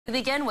We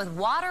begin with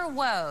water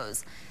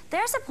woes.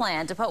 There's a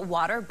plan to put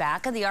water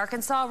back in the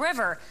Arkansas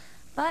River,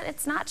 but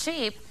it's not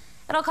cheap.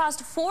 It'll cost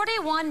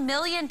 $41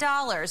 million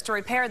to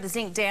repair the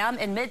zinc dam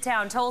in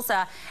Midtown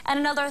Tulsa and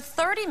another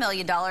 $30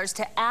 million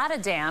to add a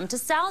dam to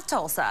South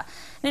Tulsa.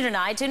 New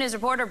tonight, 2 News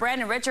reporter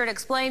Brandon Richard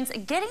explains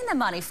getting the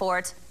money for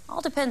it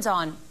all depends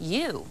on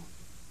you.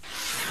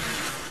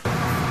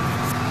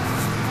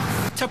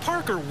 To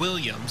Parker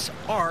Williams,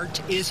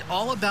 art is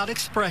all about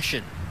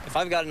expression. If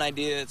I've got an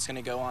idea, it's going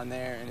to go on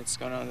there, and it's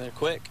going on there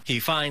quick.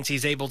 He finds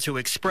he's able to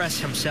express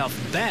himself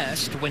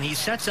best when he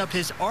sets up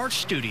his art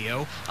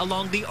studio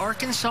along the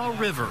Arkansas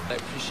River. I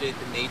appreciate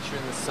the nature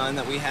and the sun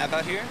that we have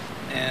out here,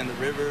 and the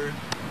river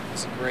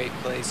is a great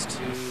place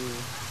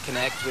to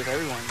connect with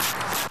everyone.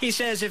 He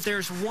says if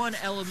there's one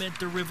element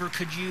the river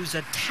could use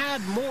a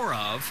tad more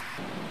of,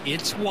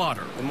 it's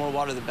water. The more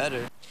water, the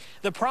better.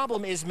 The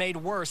problem is made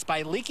worse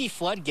by leaky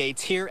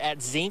floodgates here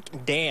at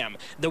Zinc Dam.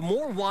 The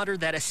more water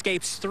that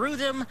escapes through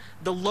them,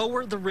 the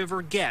lower the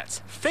river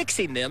gets.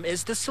 Fixing them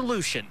is the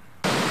solution.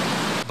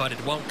 But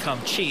it won't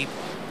come cheap.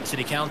 The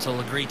City Council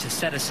agreed to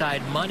set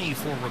aside money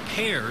for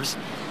repairs.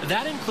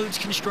 That includes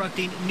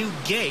constructing new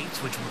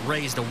gates, which would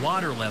raise the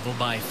water level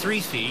by 3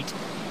 feet.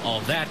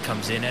 All that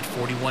comes in at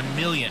 $41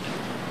 million.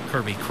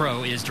 Kirby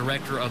Crow is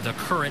director of the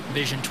current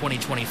Vision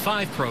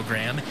 2025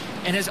 program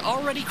and has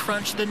already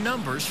crunched the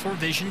numbers for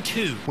Vision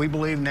 2. We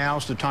believe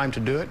now's the time to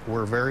do it.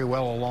 We're very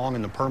well along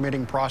in the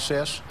permitting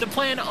process. The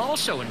plan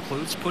also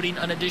includes putting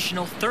an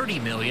additional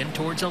 $30 million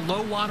towards a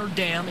low-water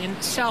dam in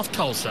South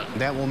Tulsa.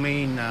 That will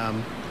mean a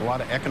lot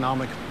of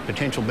economic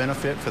potential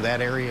benefit for that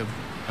area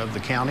of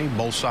the county,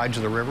 both sides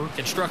of the river.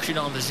 Construction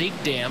on the Zinc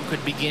Dam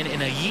could begin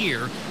in a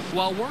year,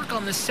 while work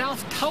on the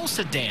South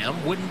Tulsa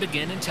Dam wouldn't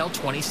begin until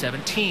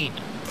 2017.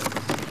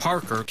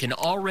 Parker can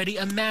already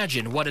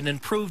imagine what an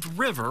improved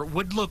river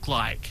would look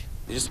like.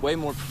 It's just way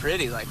more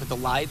pretty, like with the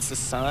lights, the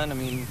sun. I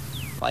mean,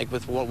 like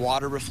with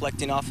water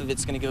reflecting off of it,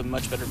 it's going to give a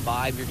much better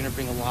vibe. You're going to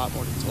bring a lot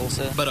more to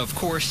Tulsa. But of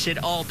course,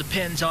 it all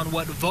depends on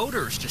what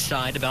voters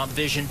decide about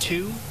Vision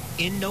 2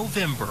 in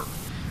November.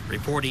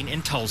 Reporting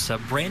in Tulsa,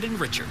 Brandon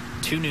Richard,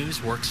 2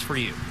 News works for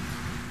you.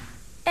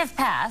 If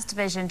passed,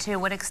 Vision 2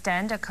 would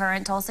extend a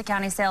current Tulsa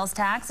County sales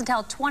tax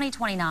until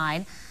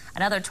 2029.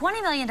 Another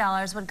 $20 million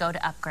would go to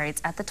upgrades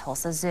at the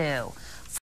Tulsa Zoo.